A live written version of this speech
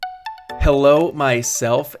Hello, my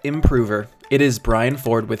self-improver. It is Brian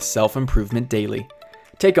Ford with Self-Improvement Daily.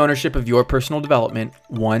 Take ownership of your personal development,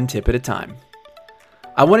 one tip at a time.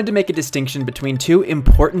 I wanted to make a distinction between two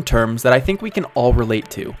important terms that I think we can all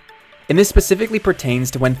relate to. And this specifically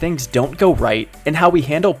pertains to when things don't go right and how we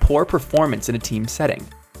handle poor performance in a team setting.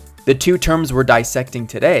 The two terms we're dissecting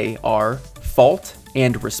today are fault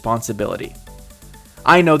and responsibility.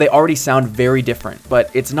 I know they already sound very different,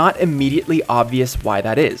 but it's not immediately obvious why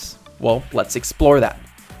that is. Well, let's explore that.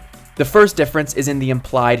 The first difference is in the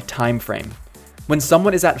implied time frame. When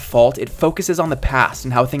someone is at fault, it focuses on the past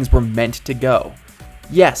and how things were meant to go.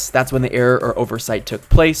 Yes, that's when the error or oversight took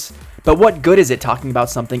place, but what good is it talking about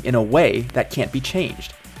something in a way that can't be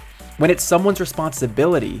changed? When it's someone's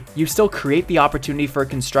responsibility, you still create the opportunity for a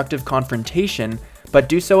constructive confrontation, but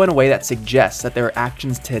do so in a way that suggests that there are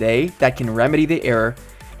actions today that can remedy the error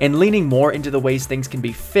and leaning more into the ways things can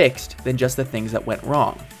be fixed than just the things that went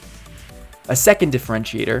wrong. A second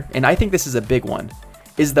differentiator, and I think this is a big one,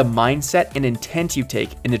 is the mindset and intent you take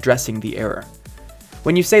in addressing the error.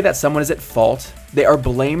 When you say that someone is at fault, they are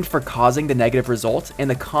blamed for causing the negative result and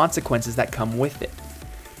the consequences that come with it.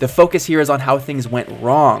 The focus here is on how things went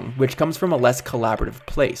wrong, which comes from a less collaborative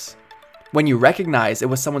place. When you recognize it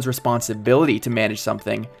was someone's responsibility to manage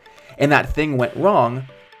something, and that thing went wrong,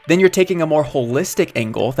 then you're taking a more holistic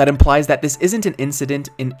angle that implies that this isn't an incident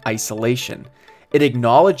in isolation. It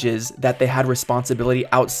acknowledges that they had responsibility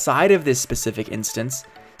outside of this specific instance,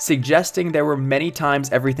 suggesting there were many times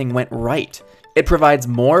everything went right. It provides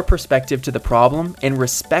more perspective to the problem and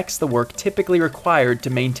respects the work typically required to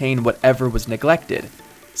maintain whatever was neglected,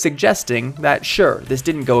 suggesting that sure, this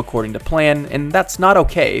didn't go according to plan, and that's not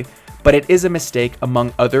okay, but it is a mistake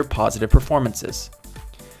among other positive performances.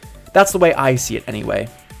 That's the way I see it anyway.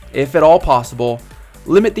 If at all possible,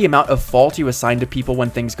 limit the amount of fault you assign to people when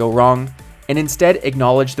things go wrong, and instead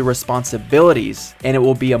acknowledge the responsibilities, and it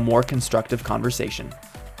will be a more constructive conversation.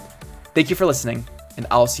 Thank you for listening, and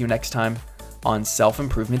I'll see you next time on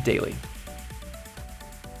Self-Improvement Daily.